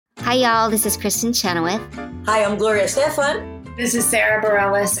Hi, y'all. This is Kristen Chenoweth. Hi, I'm Gloria Stefan. This is Sarah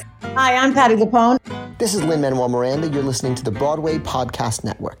Bareilles. Hi, I'm Patty Lapone. This is Lin-Manuel Miranda. You're listening to the Broadway Podcast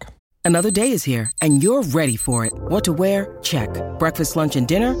Network. Another day is here, and you're ready for it. What to wear? Check. Breakfast, lunch, and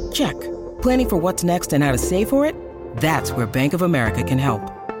dinner? Check. Planning for what's next and how to save for it? That's where Bank of America can help.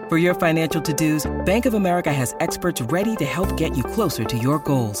 For your financial to-dos, Bank of America has experts ready to help get you closer to your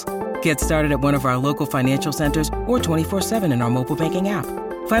goals. Get started at one of our local financial centers or 24/7 in our mobile banking app.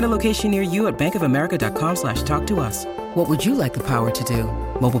 Find a location near you at bankofamerica.com/talktous. What would you like the power to do?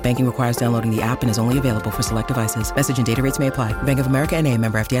 Mobile banking requires downloading the app and is only available for select devices. Message and data rates may apply. Bank of America N.A.,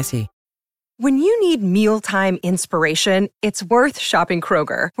 member FDIC. When you need mealtime inspiration, it's worth shopping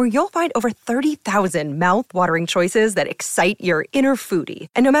Kroger, where you'll find over 30,000 mouth-watering choices that excite your inner foodie.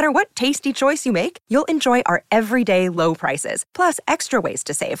 And no matter what tasty choice you make, you'll enjoy our everyday low prices, plus extra ways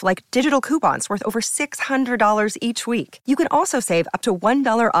to save, like digital coupons worth over $600 each week. You can also save up to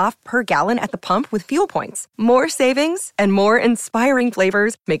 $1 off per gallon at the pump with fuel points. More savings and more inspiring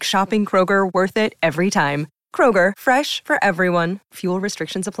flavors make shopping Kroger worth it every time. Kroger, fresh for everyone. Fuel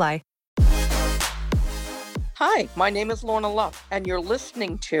restrictions apply. Hi, my name is Lorna Luft, and you're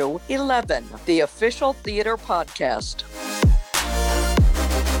listening to 11, the official theater podcast.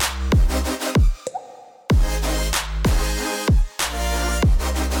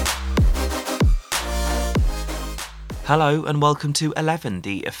 Hello and welcome to 11,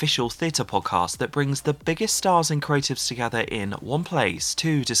 the official theatre podcast that brings the biggest stars and creatives together in one place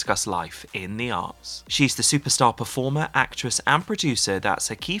to discuss life in the arts. She's the superstar performer, actress and producer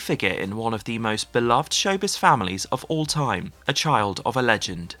that's a key figure in one of the most beloved showbiz families of all time, a child of a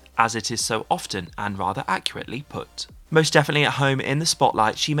legend, as it is so often and rather accurately put. Most definitely at home in the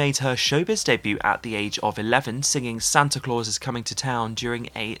spotlight, she made her showbiz debut at the age of 11 singing Santa Claus is Coming to Town during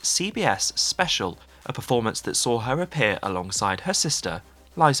a CBS special, a performance that saw her appear alongside her sister,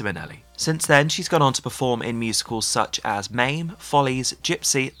 Liza Minnelli. Since then, she's gone on to perform in musicals such as Mame, Follies,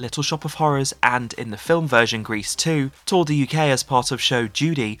 Gypsy, Little Shop of Horrors, and in the film version Grease 2, toured the UK as part of show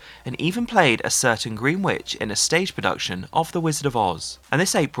Judy, and even played a certain Green Witch in a stage production of The Wizard of Oz. And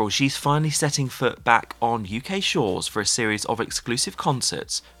this April, she's finally setting foot back on UK shores for a series of exclusive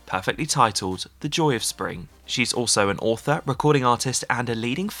concerts, perfectly titled The Joy of Spring. She's also an author, recording artist, and a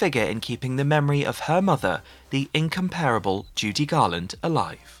leading figure in keeping the memory of her mother, the incomparable Judy Garland,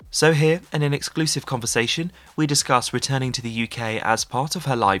 alive. So here, in an exclusive conversation, we discuss returning to the UK as part of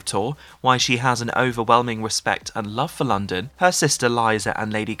her live tour, why she has an overwhelming respect and love for London, her sister Liza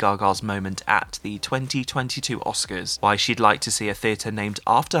and Lady Gaga's moment at the 2022 Oscars, why she'd like to see a theatre named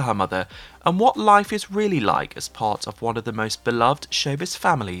after her mother, and what life is really like as part of one of the most beloved showbiz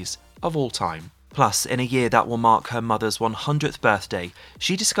families of all time. Plus, in a year that will mark her mother's 100th birthday,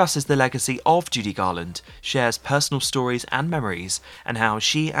 she discusses the legacy of Judy Garland, shares personal stories and memories, and how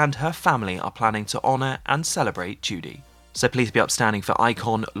she and her family are planning to honour and celebrate Judy. So please be upstanding for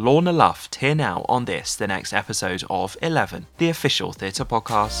icon Lorna Luft here now on this, the next episode of 11, the official theatre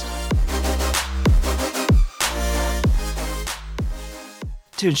podcast.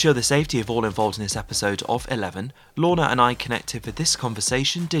 To ensure the safety of all involved in this episode of 11, Lorna and I connected for this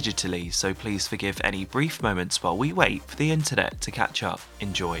conversation digitally, so please forgive any brief moments while we wait for the internet to catch up.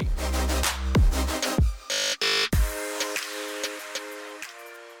 Enjoy.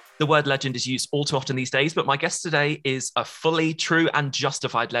 The word legend is used all too often these days, but my guest today is a fully true and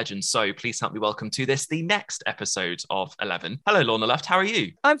justified legend. So please help me welcome to this, the next episode of 11. Hello, Lorna Luft. How are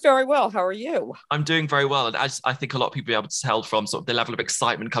you? I'm very well. How are you? I'm doing very well. And as I think a lot of people will be able to tell from sort of the level of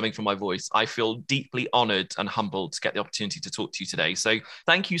excitement coming from my voice, I feel deeply honoured and humbled to get the opportunity to talk to you today. So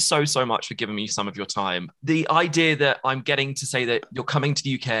thank you so much for giving me some of your time. The idea that I'm getting to say that you're coming to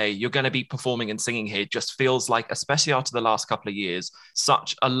the UK, you're going to be performing and singing here just feels like, especially after the last couple of years,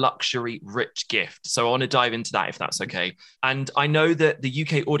 such a luxury, rich gift. So I want to dive into that if that's okay. And I know that the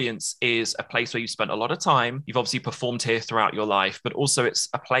UK audience is a place where you've spent a lot of time. You've obviously performed here throughout your life, but also it's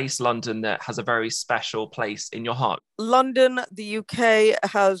a place, London, that has a very special place in your heart. London, the UK,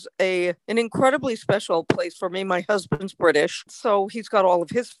 has an incredibly special place for me. My husband's British, so he's got all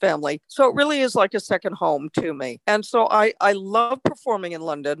of his family. So it really is like a second home to me. And so I love performing in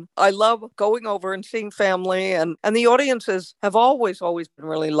London. I love going over and seeing family, and the audiences have always been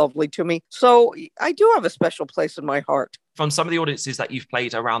really lovely to me. So I do have a special place in my heart. from some of the audiences that you've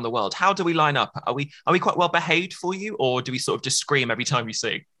played around the world, how do we line up? Are we quite well behaved for you, or do we sort of just scream every time we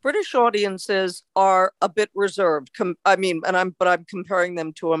sing? British audiences are a bit reserved. I'm comparing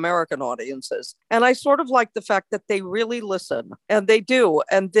them to American audiences. And I sort of like the fact that they really listen, and they do.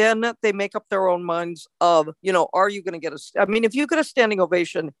 And then they make up their own minds of, are you going to get if you get a standing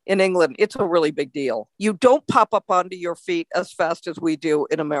ovation in England, it's a really big deal. You don't pop up onto your feet as fast as we do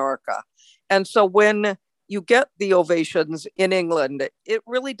in America. And so when you get the ovations in England, it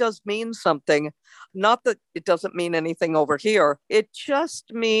really does mean something. Not that it doesn't mean anything over here. It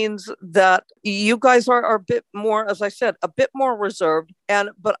just means that you guys are a bit more, as I said, a bit more reserved.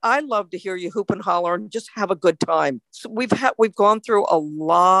 But I love to hear you hoop and holler and just have a good time. So we've gone through a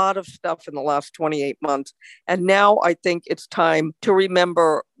lot of stuff in the last 28 months. And now I think it's time to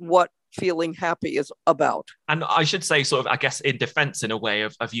remember what feeling happy is about. And I should say, sort of, I guess, in defense in a way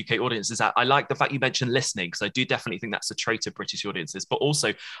of UK audiences, that I like the fact you mentioned listening, because I do definitely think that's a trait of British audiences. But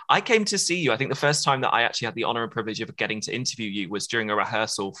also, I came to see you, I think the first time that I actually had the honor and privilege of getting to interview you was during a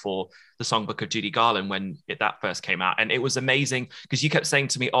rehearsal for the songbook of Judy Garland when that first came out. And it was amazing because you kept saying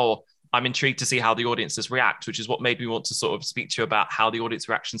to me, oh, I'm intrigued to see how the audiences react, which is what made me want to sort of speak to you about how the audience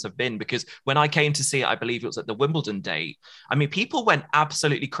reactions have been. Because when I came to see it, I believe it was at the Wimbledon date. I mean, people went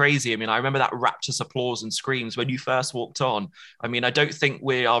absolutely crazy. I mean, I remember that rapturous applause and screams when you first walked on. I mean, I don't think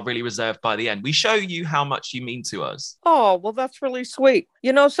we are really reserved by the end. We show you how much you mean to us. Oh, well, that's really sweet.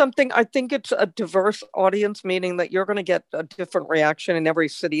 You know something? I think it's a diverse audience, meaning that you're going to get a different reaction in every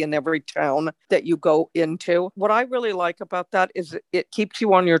city and every town that you go into. What I really like about that is it keeps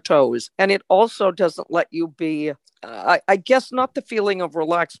you on your toes. And it also doesn't let you be, I guess, not the feeling of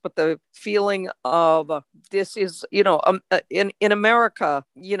relaxed, but the feeling of this is, in America,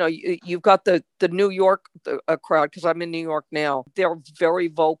 you've got the New York crowd, because I'm in New York now. They're very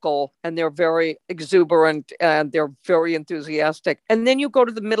vocal and they're very exuberant and they're very enthusiastic. And then you go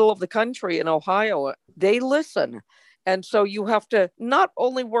to the middle of the country in Ohio, they listen. And so you have to not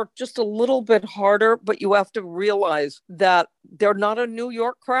only work just a little bit harder, but you have to realize that they're not a New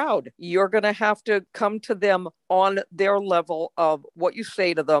York crowd. You're going to have to come to them on their level of what you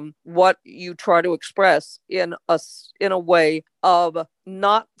say to them, what you try to express in a way of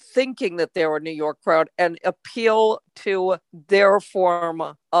not thinking that they're a New York crowd, and appeal to their form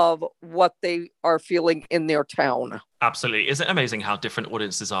of what they are feeling in their town. Absolutely. Isn't it amazing how different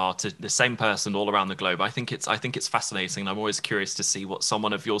audiences are to the same person all around the globe? I think it's fascinating. I'm always curious to see what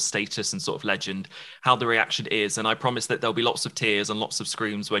someone of your status and sort of legend, how the reaction is. And I promise that there'll be lots of tears and lots of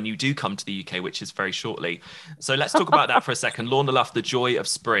screams when you do come to the UK, which is very shortly. So let's talk about that for a second. Lorna Luft, The Joy of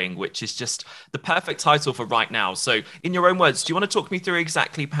Spring, which is just the perfect title for right now. So in your own words, do you want to talk me through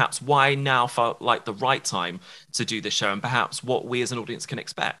exactly perhaps why now felt like the right time to do this show, and perhaps what we as an audience can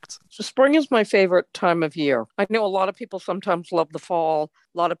expect? So spring is my favorite time of year. I know a lot of people sometimes love the fall.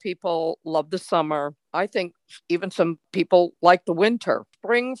 A lot of people love the summer. I think even some people like the winter.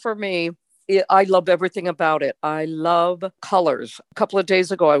 Spring for me, I love everything about it. I love colors. A couple of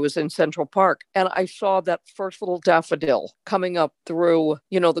days ago, I was in Central Park and I saw that first little daffodil coming up through,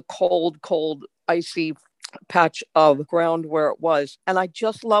 the cold, icy patch of ground where it was. And I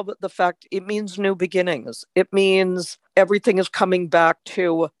just love the fact it means new beginnings. It means everything is coming back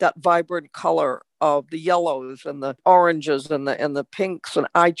to that vibrant color of the yellows and the oranges and the pinks. And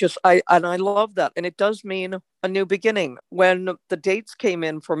I love that. And it does mean a new beginning. When the dates came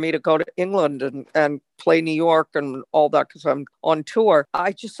in for me to go to England and play New York and all that, because I'm on tour,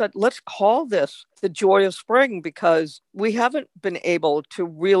 I just said, let's call this the joy of spring, because we haven't been able to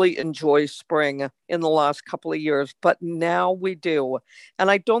really enjoy spring in the last couple of years, but now we do. And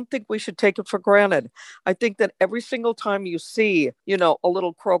I don't think we should take it for granted. I think that every single time you see, a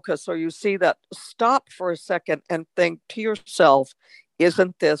little crocus, or you see that, stop for a second and think to yourself,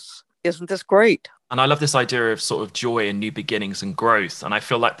 isn't this great? And I love this idea of sort of joy and new beginnings and growth. And I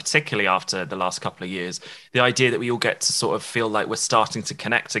feel like particularly after the last couple of years, the idea that we all get to sort of feel like we're starting to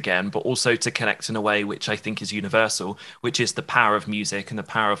connect again, but also to connect in a way which I think is universal, which is the power of music and the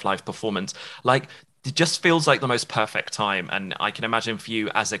power of live performance. Like, it just feels like the most perfect time. And I can imagine for you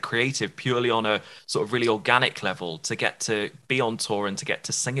as a creative, purely on a sort of really organic level, to get to be on tour and to get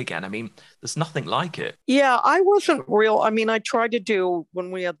to sing again. I mean, there's nothing like it. Yeah, I wasn't real. I mean, I tried to do,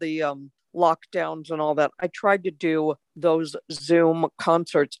 when we had the lockdowns and all that, I tried to do those Zoom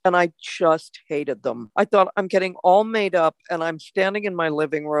concerts and I just hated them. I thought, I'm getting all made up and I'm standing in my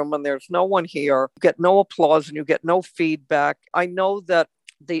living room and there's no one here. You get no applause and you get no feedback. I know that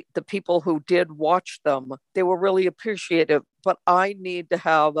the people who did watch them, they were really appreciative, but I need to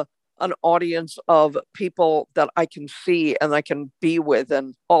have an audience of people that I can see and I can be with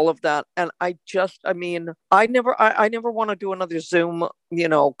and all of that. And I never want to do another Zoom,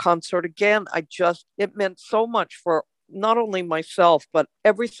 concert again. It meant so much for not only myself, but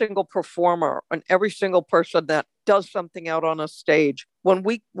every single performer and every single person that does something out on a stage. When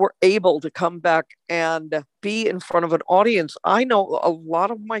we were able to come back and be in front of an audience, I know a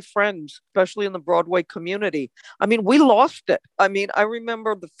lot of my friends, especially in the Broadway community, we lost it. I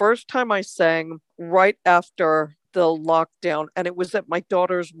remember the first time I sang right after the lockdown, and it was at my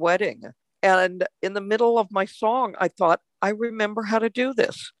daughter's wedding. And in the middle of my song, I thought, I remember how to do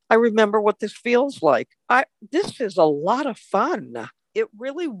this. I remember what this feels like. This is a lot of fun. It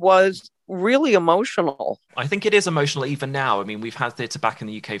really was really emotional. I think it is emotional even now. We've had theatre back in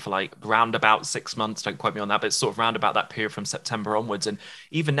the UK for like round about 6 months, don't quote me on that, but it's sort of round about that period from September onwards. And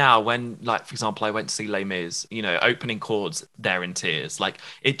even now, when, like, for example, I went to see Les Mis, opening chords, they're in tears. Like,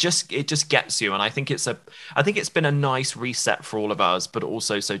 it just gets you. And I think it's been a nice reset for all of us, but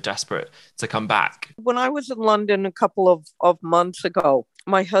also so desperate to come back. When I was in London a couple of months ago,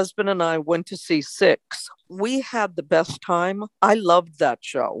 my husband and I went to see Six. We had the best time. I loved that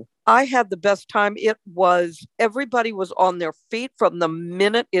show. I had the best time. Everybody was on their feet from the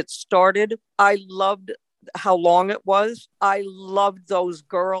minute it started. I loved how long it was. I loved those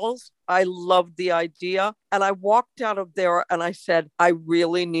girls. I loved the idea. And I walked out of there and I said, I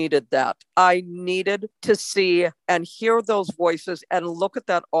really needed that. I needed to see and hear those voices and look at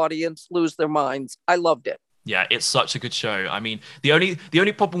that audience lose their minds. I loved it. Yeah, it's such a good show. The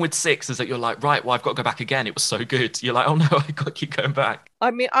only problem with Six is that you're like, right, well, I've got to go back again. It was so good. You're like, oh no, I got to keep going back.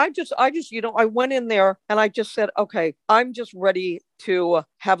 I went in there and I just said, okay, I'm just ready to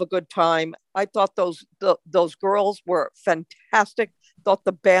have a good time. I thought those girls were fantastic. Thought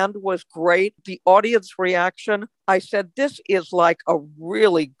the band was great. The audience reaction, I said, this is like a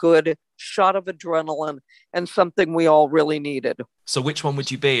really good shot of adrenaline and something we all really needed. So which one would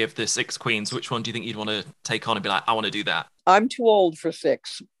you be of the Six Queens? Which one do you think you'd want to take on and be like, I want to do that? I'm too old for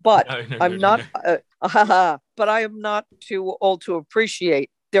Six, but I'm not. No. But I am not too old to appreciate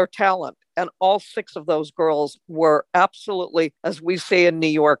their talent. And all six of those girls were absolutely, as we say in New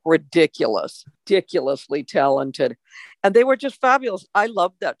York, ridiculously talented. And they were just fabulous. I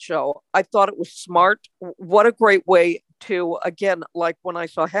loved that show. I thought it was smart. What a great way to, again, like when I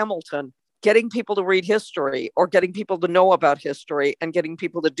saw Hamilton, getting people to read history or getting people to know about history and getting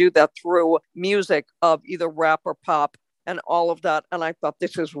people to do that through music of either rap or pop and all of that. And I thought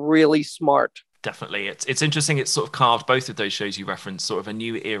this is really smart. Definitely. It's interesting. It's sort of carved, both of those shows you referenced, sort of a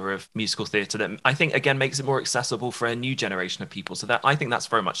new era of musical theatre that I think, again, makes it more accessible for a new generation of people. So I think that's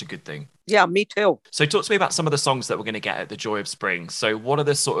very much a good thing. Yeah, me too. So talk to me about some of the songs that we're going to get at the Joy of Spring. So what are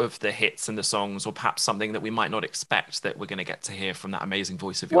the sort of the hits and the songs, or perhaps something that we might not expect that we're going to get to hear from that amazing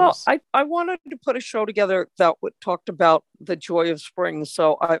voice of yours? Well, I wanted to put a show together that talked about the joy of spring.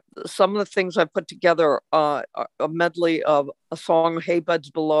 So some of the things I put together are a medley of a song, Hey Buds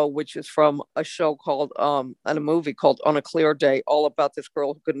Below, which is from a show called, and a movie called On a Clear Day, all about this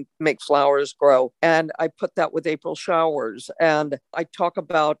girl who couldn't make flowers grow. And I put that with April Showers. And I talk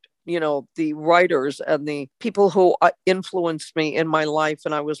about, the writers and the people who influenced me in my life.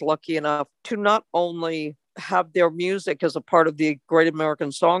 And I was lucky enough to not only have their music as a part of the Great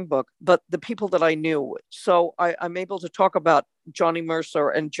American Songbook, but the people that I knew. So I'm able to talk about Johnny Mercer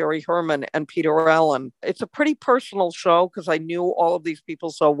and Jerry Herman and Peter Allen. It's a pretty personal show because I knew all of these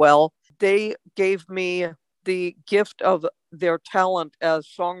people so well. They gave me the gift of their talent as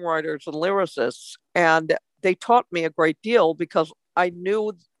songwriters and lyricists, and they taught me a great deal because I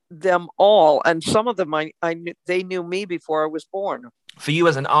knew them all, and some of them I knew, they knew me before I was born. For you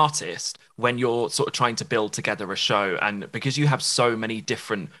as an artist, when you're sort of trying to build together a show, and because you have so many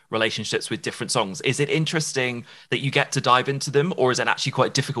different relationships with different songs, is it interesting that you get to dive into them, or is it actually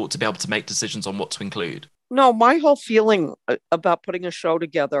quite difficult to be able to make decisions on what to include? No, my whole feeling about putting a show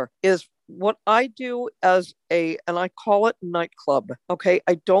together is what I do and I call it nightclub. Okay.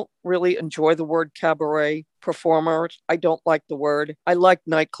 I don't really enjoy the word cabaret performers. I don't like the word. I like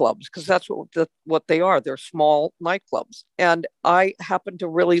nightclubs because that's what they are. They're small nightclubs. And I happen to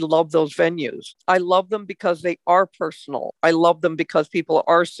really love those venues. I love them because they are personal. I love them because people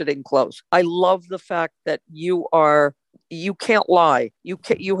are sitting close. I love the fact that you can't lie.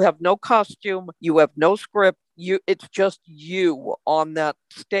 You have no costume. You have no script. It's just you on that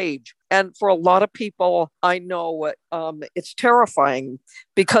stage. And for a lot of people, I know it's terrifying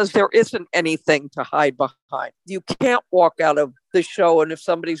because there isn't anything to hide behind. You can't walk out of the show. And if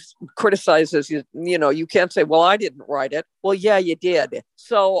somebody criticizes you, you can't say, well, I didn't write it. Well, yeah, you did.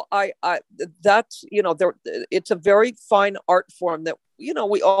 So that's, it's a very fine art form that,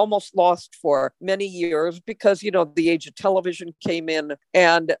 we almost lost for many years because, the age of television came in,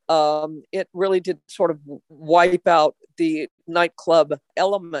 and it really did sort of wipe out the nightclub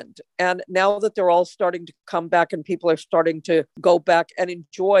element. And now that they're all starting to come back and people are starting to go back and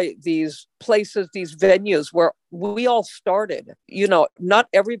enjoy these places, these venues where we all started, not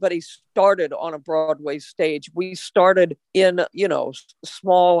everybody started on a Broadway stage. We started in,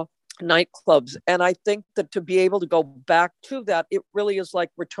 small nightclubs. And I think that to be able to go back to that, it really is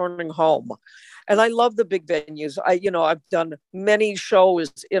like returning home. And I love the big venues. I've done many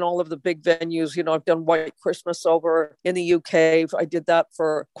shows in all of the big venues. I've done White Christmas over in the UK. I did that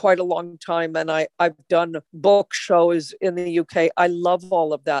for quite a long time. And I've done book shows in the UK. I love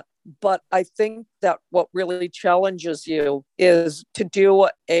all of that. But I think that what really challenges you is to do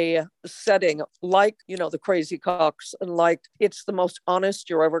a setting like, the Crazy Cocks, and like it's the most honest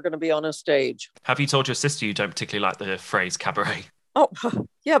you're ever going to be on a stage. Have you told your sister you don't particularly like the phrase cabaret? Oh,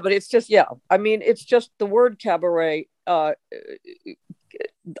 yeah, but it's just, it's just the word cabaret.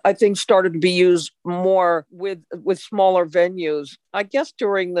 I think started to be used more with smaller venues, I guess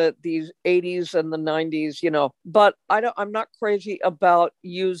during these 80s and the 90s, but I'm not crazy about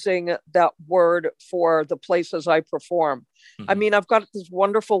using that word for the places I perform. I mean, I've got this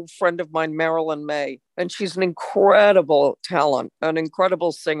wonderful friend of mine, Marilyn May, and she's an incredible talent, an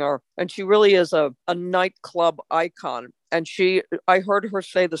incredible singer. And she really is a nightclub icon. And I heard her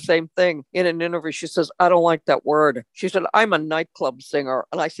say the same thing in an interview. She says, I don't like that word. She said, I'm a nightclub singer.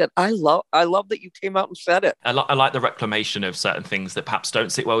 And I said, I love that you came out and said it. I like the reclamation of certain things that perhaps don't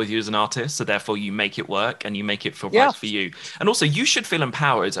sit well with you as an artist. So therefore you make it work and you make it feel right for you. And also you should feel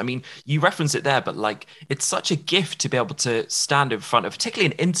empowered. I mean, you reference it there, but like, it's such a gift to be able to stand in front of,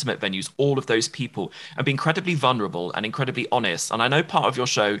 particularly in intimate venues, all of those people and be incredibly vulnerable and incredibly honest. And I know part of your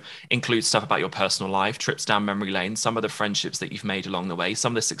show includes stuff about your personal life, trips down memory lane, some of the friendships that you've made along the way,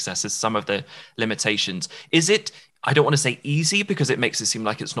 some of the successes, some of the limitations. Is it, I don't want to say easy because it makes it seem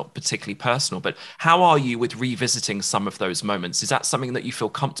like it's not particularly personal, but how are you with revisiting some of those moments? Is that something that you feel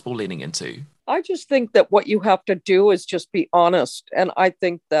comfortable leaning into? I just think that what you have to do is just be honest. And I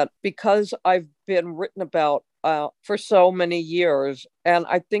think that because I've been written about for so many years, and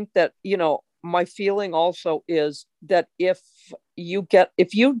I think that, my feeling also is that if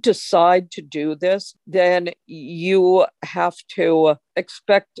you decide to do this, then you have to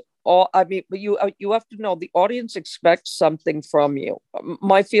expect but you have to know the audience expects something from you.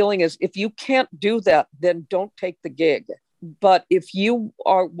 My feeling is if you can't do that, then don't take the gig. But if you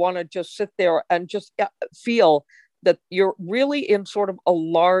want to just sit there and just feel that you're really in sort of a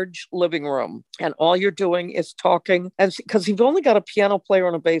large living room and all you're doing is talking, and because you've only got a piano player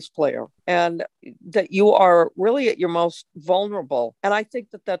and a bass player, and that you are really at your most vulnerable. And I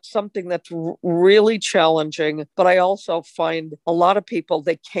think that that's something that's really challenging, but I also find a lot of people,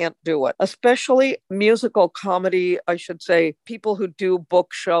 they can't do it, especially musical comedy, I should say, people who do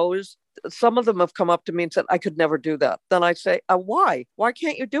book shows. Some of them have come up to me and said, I could never do that. Then I say, why? Why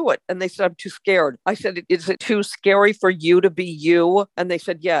can't you do it? And they said, I'm too scared. I said, is it too scary for you to be you? And they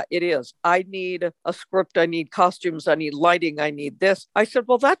said, yeah, it is. I need a script. I need costumes. I need lighting. I need this. I said,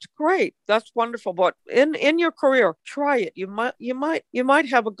 well, that's great. That's wonderful. But in your career, try it. You might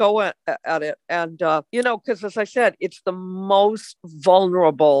have a go at it. And, because as I said, it's the most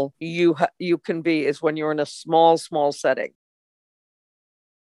vulnerable you can be is when you're in a small setting.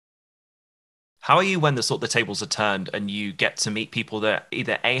 How are you when the tables are turned and you get to meet people that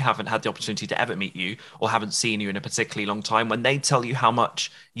either A, haven't had the opportunity to ever meet you or haven't seen you in a particularly long time, when they tell you how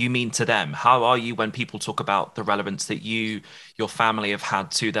much you mean to them? How are you when people talk about the relevance that your family have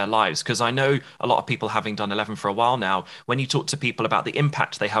had to their lives? Because I know a lot of people, having done 11 for a while now, when you talk to people about the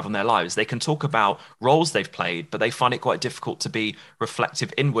impact they have on their lives, they can talk about roles they've played, but they find it quite difficult to be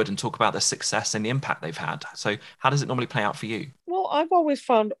reflective inward and talk about the success and the impact they've had. So how does it normally play out for you? Well, I've always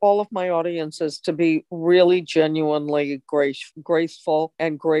found all of my audiences to be really genuinely graceful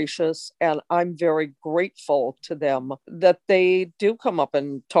and gracious. And I'm very grateful to them that they do come up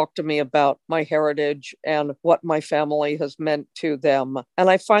and talk to me about my heritage and what my family has meant to them. And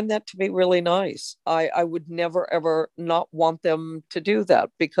I find that to be really nice. I would never, ever not want them to do that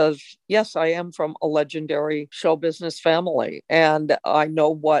because, yes, I am from a legendary show business family. And I know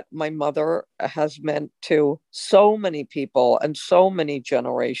what my mother has meant to so many people and so many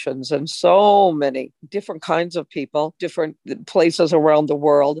generations and so many different kinds of people, different places around the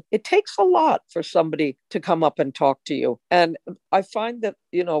world. It takes a lot for somebody to come up and talk to you. And I find that,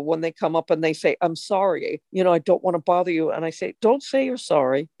 when they come up and they say, I'm sorry, I don't want to bother you. And I say, don't say you're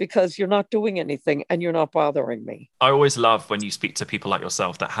sorry, because you're not doing anything and you're not bothering me. I always love when you speak to people like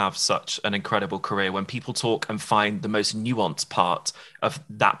yourself that have such an incredible career, when people talk and find the most nuanced part of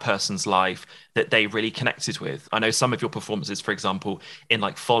that person's life that they really connected with. I know some of your performances, for example, in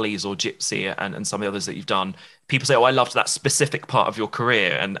like Follies or Gypsy and some of the others that you've done, people say, oh, I loved that specific part of your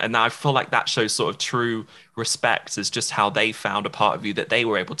career. And I feel like that shows sort of true respect, as just how they found a part of you that they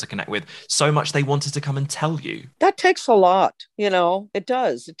were able to connect with so much they wanted to come and tell you. That takes a lot, it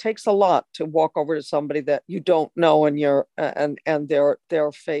does. It takes a lot to walk over to somebody that you don't know and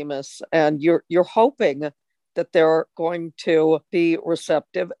they're famous, and you're hoping that they're going to be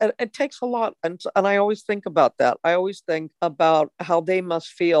receptive. And it takes a lot. And I always think about that. I always think about how they must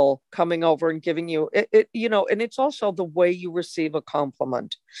feel coming over and giving you it, and it's also the way you receive a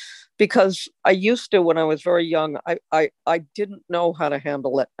compliment. Because I used to, when I was very young, I didn't know how to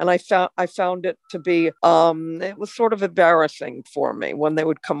handle it. And I found it to be, it was sort of embarrassing for me when they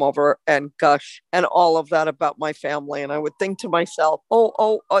would come over and gush and all of that about my family. And I would think to myself,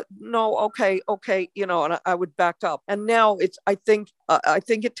 no, okay, and I would back up. And now I think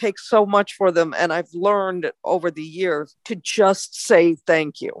it takes so much for them. And I've learned over the years to just say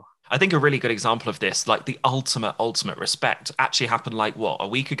thank you. I think a really good example of this, like the ultimate respect, actually happened like, a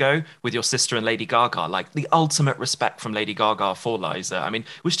week ago with your sister and Lady Gaga. Like the ultimate respect from Lady Gaga for Liza. I mean,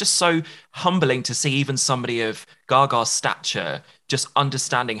 it was just so humbling to see even somebody of Gaga's stature just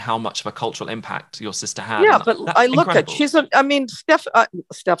understanding how much of a cultural impact your sister had. Yeah, but I look incredible.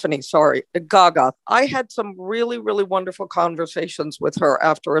 Stephanie, sorry, Gaga. I had some really, really wonderful conversations with her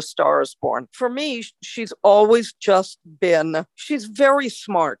after A Star Is Born. For me, she's always just been, she's very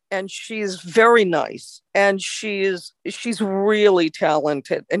smart and she's very nice. And she's really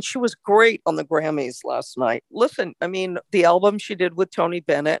talented. And she was great on the Grammys last night. Listen, I mean, the album she did with Tony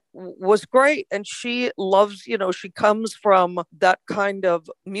Bennett was great. And she loves, she comes from that kind of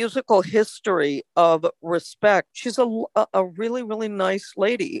musical history of respect. She's a really, really nice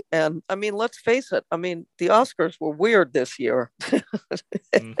lady. And I mean, let's face it. I mean, the Oscars were weird this year, to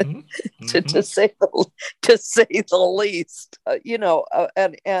say the least.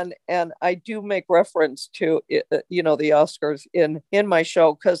 And I do make reference to the Oscars in my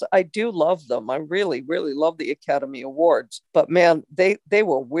show, because I do love them. I really, really love the Academy Awards, but man, they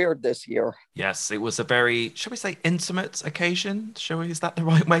were weird this year. Yes, it was a very, shall we say, intimate occasion? Is that the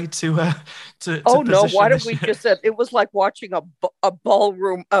right way to oh no, why don't this? we just say it was like watching a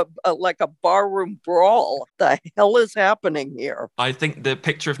ballroom, like a barroom brawl. The hell is happening here? I think the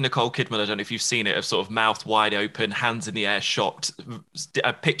picture of Nicole Kidman, I don't know if you've seen it, of sort of mouth wide open, hands in the air, shocked.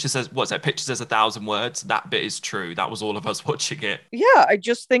 A picture says, what's that? Picture says 1,000 words. That bit is true. That was all of us watching it. Yeah, I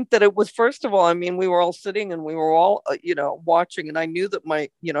just think that it was, first of all, I mean, we were all sitting and we were all, watching, and I knew that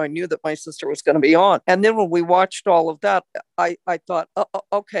my sister was going to be on. And then when we watched all of that, I thought,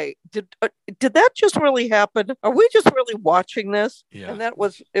 okay, did that just really happen? Are we just really watching this? Yeah. And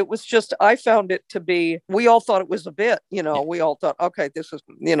it was just, I found it to be, we all thought it was a bit, we all thought, okay, this is,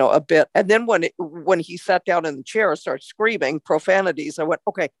 a bit. And then when he sat down in the chair and started screaming profanities, I went,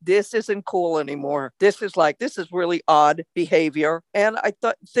 okay, this isn't cool anymore. This is really odd behavior. And I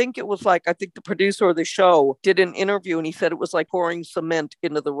think it was like, I think the producer of the show did an interview and he said it was like pouring cement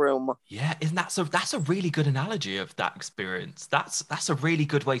into the room. Yeah, isn't that so? That's a really good analogy of that experience. That's a really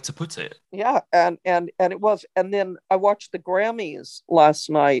good way to put it. Yeah, and it was. And then I watched the Grammys last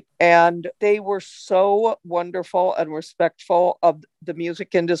night, and they were so wonderful and respectful of the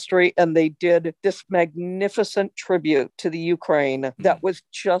music industry, and they did this magnificent tribute to the Ukraine that was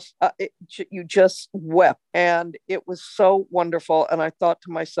just you just wept, and it was so wonderful. And I thought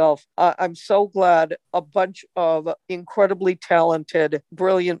to myself, I'm so glad a bunch of incredibly talented,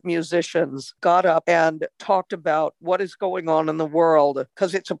 brilliant musicians got up and talked about what is going on in the world,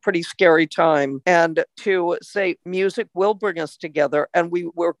 because it's a pretty scary time, and to say music will bring us together, and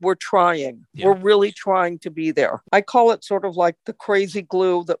we're trying. Yeah. We're really trying to be there. I call it sort of like the crazy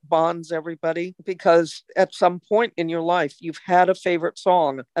glue that bonds everybody, because at some point in your life, you've had a favorite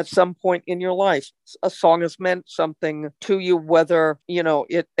song. At some point in your life, a song has meant something to you, whether,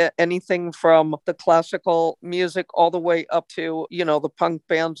 anything from the classical music all the way up to, the punk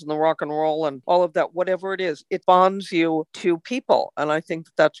bands and the rock and roll and all of that, whatever it is, it bonds you to people. And I think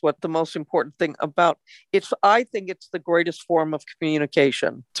that's what the most important thing about I think it's the greatest form of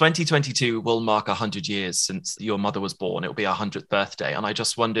communication. 2022 will mark 100 years since your mother was born. It will be her 100th birthday. birthday. And I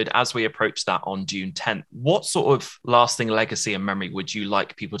just wondered, as we approach that on June 10th, what sort of lasting legacy and memory would you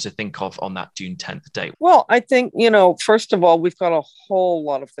like people to think of on that June 10th date? Well, I think, first of all, we've got a whole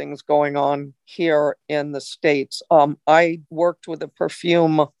lot of things going on here in the States. I worked with a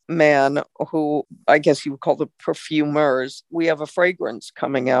perfume man who I guess you would call the perfumers. We have a fragrance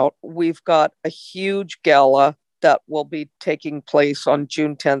coming out. We've got a huge gala that will be taking place on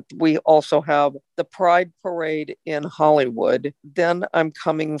June 10th. We also have the Pride Parade in Hollywood. Then I'm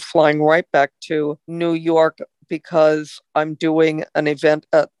flying right back to New York because I'm doing an event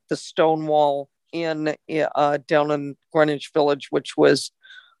at the Stonewall Inn down in Greenwich Village, which was,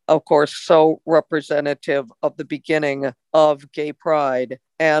 of course, so representative of the beginning of gay pride.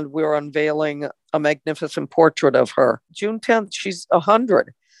 And we're unveiling a magnificent portrait of her. June 10th, she's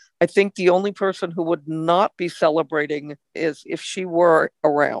 100. I think the only person who would not be celebrating is if she were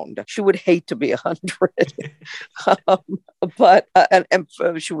around. She would hate to be 100,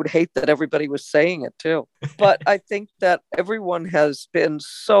 and she would hate that everybody was saying it too. But I think that everyone has been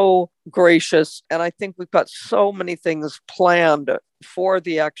so gracious, and I think we've got so many things planned for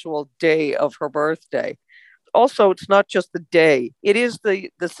the actual day of her birthday. Also, it's not just the day; it is the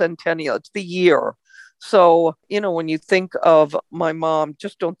centennial. It's the year. So, when you think of my mom,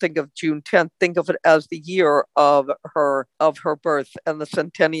 just don't think of June 10th. Think of it as the year of her birth and the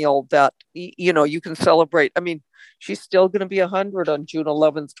centennial that, you can celebrate. I mean, she's still going to be 100 on June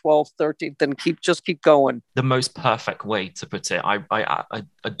 11th, 12th, 13th, and keep going. The most perfect way to put it. I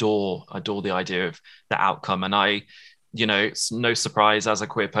adore the idea of the outcome. And it's no surprise as a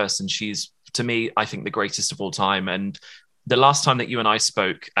queer person, she's, to me, I think the greatest of all time. And the last time that you and I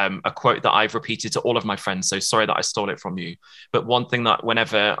spoke, a quote that I've repeated to all of my friends, so sorry that I stole it from you, but one thing that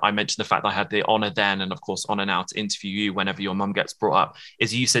whenever I mentioned the fact that I had the honor then, and of course honor now, to interview you whenever your mum gets brought up,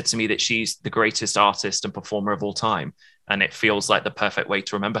 is you said to me that she's the greatest artist and performer of all time. And it feels like the perfect way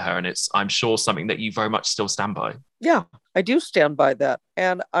to remember her. And it's, I'm sure, something that you very much still stand by. Yeah, I do stand by that.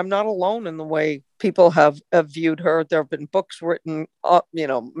 And I'm not alone in the way people have viewed her. There have been books written,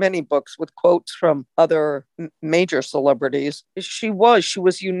 many books with quotes from other major celebrities. She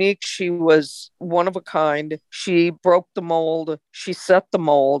was unique. She was one of a kind. She broke the mold. She set the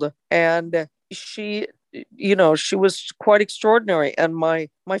mold. And she was quite extraordinary. And my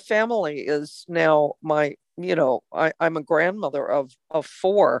family is now I'm a grandmother of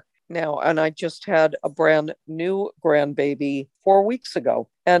 4 now, and I just had a brand new grandbaby 4 weeks ago.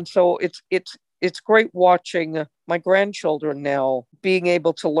 And so it's great watching my grandchildren now being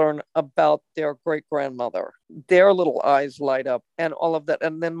able to learn about their great grandmother. Their little eyes light up and all of that.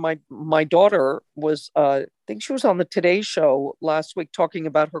 And then my daughter was, I think she was on the Today Show last week talking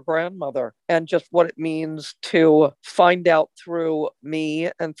about her grandmother and just what it means to find out through me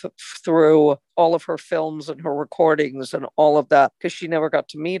and through all of her films and her recordings and all of that, because she never got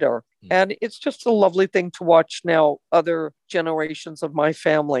to meet her. And it's just a lovely thing to watch now other generations of my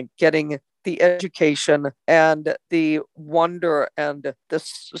family getting the education and the wonder and the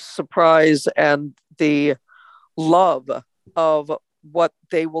surprise and the love of what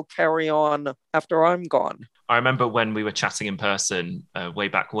they will carry on after I'm gone. I remember when we were chatting in person way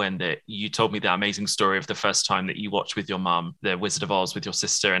back when, that you told me the amazing story of the first time that you watched with your mum, The Wizard of Oz, with your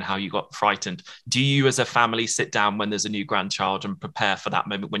sister, and how you got frightened. Do you as a family sit down when there's a new grandchild and prepare for that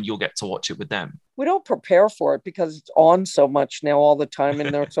moment when you'll get to watch it with them? We don't prepare for it because it's on so much now all the time,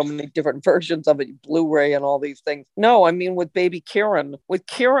 and there are so many different versions of it, Blu-ray and all these things. No, I mean, with baby Kieran,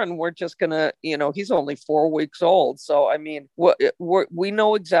 we're just going to, he's only 4 weeks old. So, I mean, we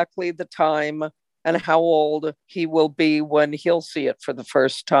know exactly the time and how old he will be when he'll see it for the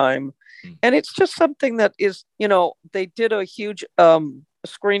first time. And it's just something that is, they did a huge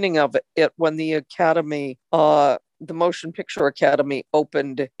screening of it when the Academy, the Motion Picture Academy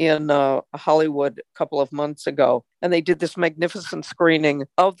opened in Hollywood a couple of months ago. And they did this magnificent screening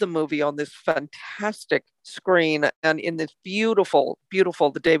of the movie on this fantastic screen and in this beautiful,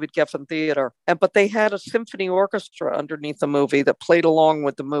 the David Geffen Theater. But they had a symphony orchestra underneath the movie that played along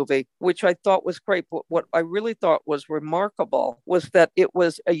with the movie, which I thought was great. But what I really thought was remarkable was that it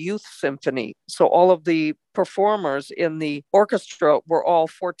was a youth symphony. So all of the performers in the orchestra were all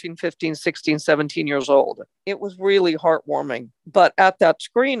 14, 15, 16, 17 years old. It was really heartwarming. But at that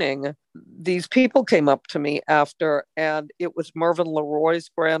screening, these people came up to me after, and it was Mervyn LeRoy's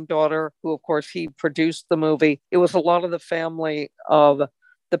granddaughter, who, of course, he produced the movie. It was a lot of the family of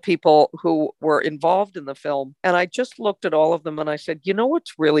the people who were involved in the film. And I just looked at all of them and I said, you know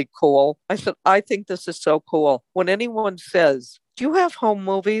what's really cool? I said, I think this is so cool. When anyone says, do you have home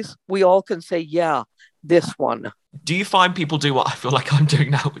movies? We all can say, yeah. this one. Do you find people do what I feel like I'm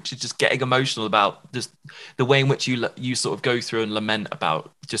doing now, which is just getting emotional about just the way in which you sort of go through and lament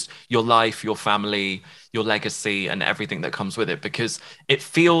about just your life, your family, your legacy, and everything that comes with it? Because it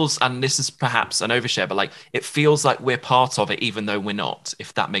feels, and this is perhaps an overshare, but like it feels like we're part of it, even though we're not,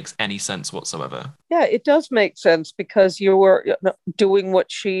 if that makes any sense whatsoever. Yeah, it does make sense because you were doing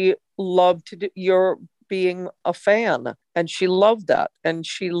what she loved to do. You're being a fan, and she loved that, and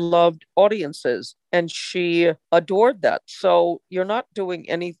she loved audiences, and she adored that. So you're not doing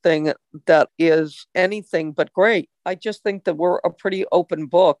anything that is anything but great. I just think that we're a pretty open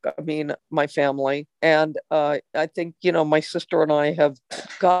book. I mean, my family, and I think, my sister and I have,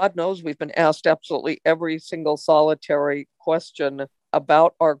 God knows, we've been asked absolutely every single solitary question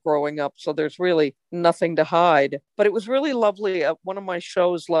about our growing up. So there's really nothing to hide. But it was really lovely at one of my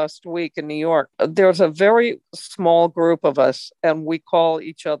shows last week in New York. There's a very small group of us, and we call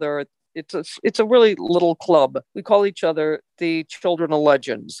each other, it's a really little club. We call each other the children of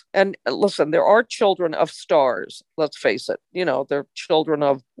legends. And listen, there are children of stars, let's face it. They're children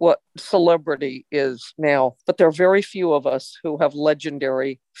of what celebrity is now. But there are very few of us who have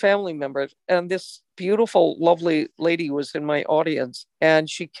legendary family members. And this beautiful, lovely lady was in my audience, and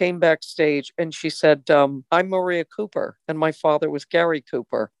she came backstage and she said, I'm Maria Cooper, and my father was Gary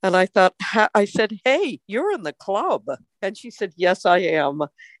Cooper. And I said, hey, you're in the club. And she said, yes, I am.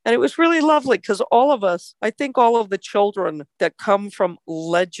 And it was really lovely because all of us, I think all of the children that come from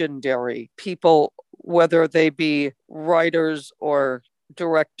legendary people, whether they be writers or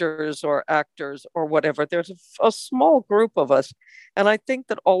directors or actors or whatever, there's a small group of us. And I think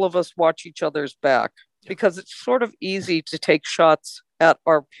that all of us watch each other's back because it's sort of easy to take shots at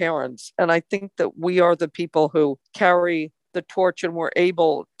our parents. And I think that we are the people who carry the torch, and we're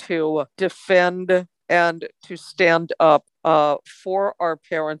able to defend and to stand up for our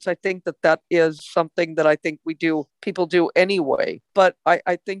parents. I think that is something that I think people do anyway. But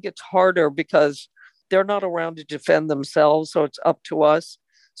I think it's harder because they're not around to defend themselves. So it's up to us.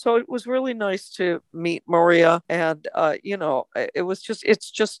 So it was really nice to meet Maria. And, it's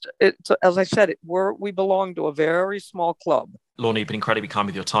as I said, we belong to a very small club. Lorna, you've been incredibly kind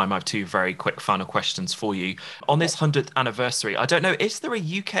with your time. I have two very quick final questions for you. On this 100th anniversary, I don't know, is there a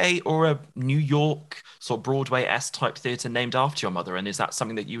UK or a New York sort of Broadway-esque type theatre named after your mother? And is that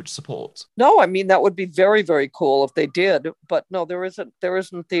something that you would support? No, I mean, that would be very, very cool if they did. But no, there isn't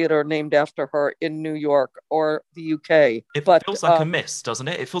theatre named after her in New York or the UK. It feels like a miss, doesn't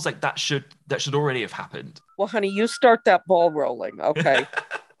it? It feels like that should already have happened. Well, honey, you start that ball rolling, okay?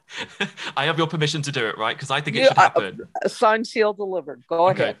 I have your permission to do it, right? Because I think it should happen. Signed, sealed, delivered. Go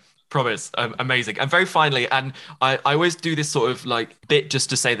ahead. Promise. Amazing. And very finally, and I always do this sort of like bit just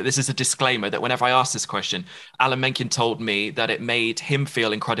to say that this is a disclaimer that whenever I ask this question, Alan Menken told me that it made him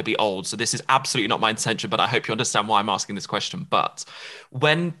feel incredibly old. So this is absolutely not my intention, but I hope you understand why I'm asking this question. But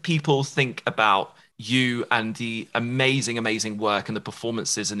when people think about you and the amazing work and the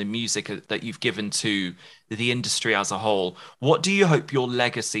performances and the music that you've given to the industry as a whole, what do you hope your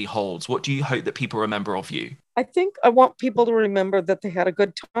legacy holds? What do you hope that people remember of you? I think I want people to remember that they had a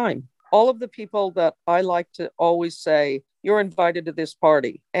good time. All of the people that I like to always say, you're invited to this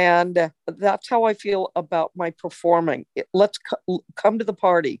party. And that's how I feel about my performing. Let's come to the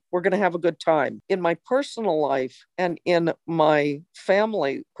party. We're going to have a good time. In my personal life and in my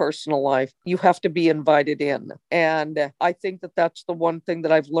family personal life, you have to be invited in. And I think that that's the one thing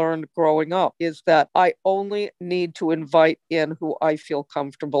that I've learned growing up is that I only need to invite in who I feel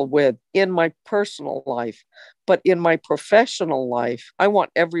comfortable with in my personal life. But in my professional life, I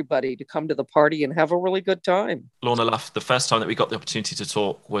want everybody to come to the party and have a really good time. Lorna Luft, the first time that we got the opportunity to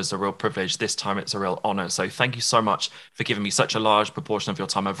talk was a real privilege. This time it's a real honor. So thank you so much for giving me such a large proportion of your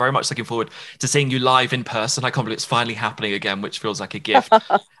time. I'm very much looking forward to seeing you live in person. I can't believe it's finally happening again, which feels like a gift.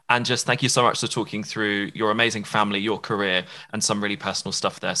 And just thank you so much for talking through your amazing family, your career, and some really personal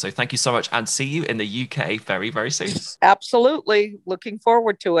stuff there. So thank you so much, and see you in the UK very, very soon. Absolutely. Looking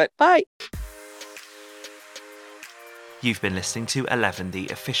forward to it. Bye. You've been listening to 11, the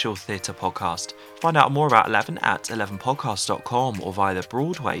official theatre podcast. Find out more about 11 at 11podcast.com or via the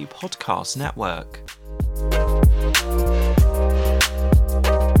Broadway Podcast Network.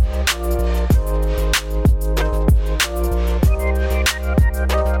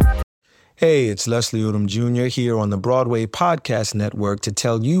 Hey, it's Leslie Odom Jr. here on the Broadway Podcast Network to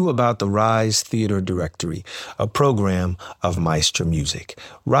tell you about the Rise Theater Directory, a program of Maestro Music.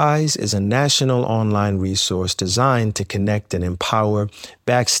 Rise is a national online resource designed to connect and empower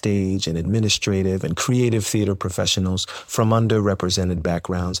backstage and administrative and creative theater professionals from underrepresented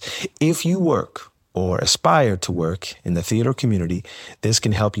backgrounds. If you work or aspire to work in the theater community, this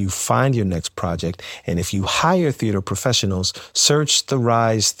can help you find your next project. And if you hire theater professionals, search the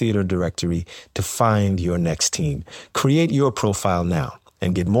Rise Theater Directory to find your next team. Create your profile now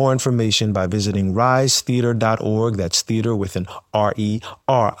and get more information by visiting risetheater.org. That's theater with an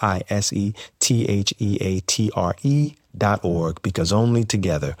RERISETHEATRE.org, because only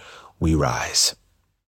together we rise.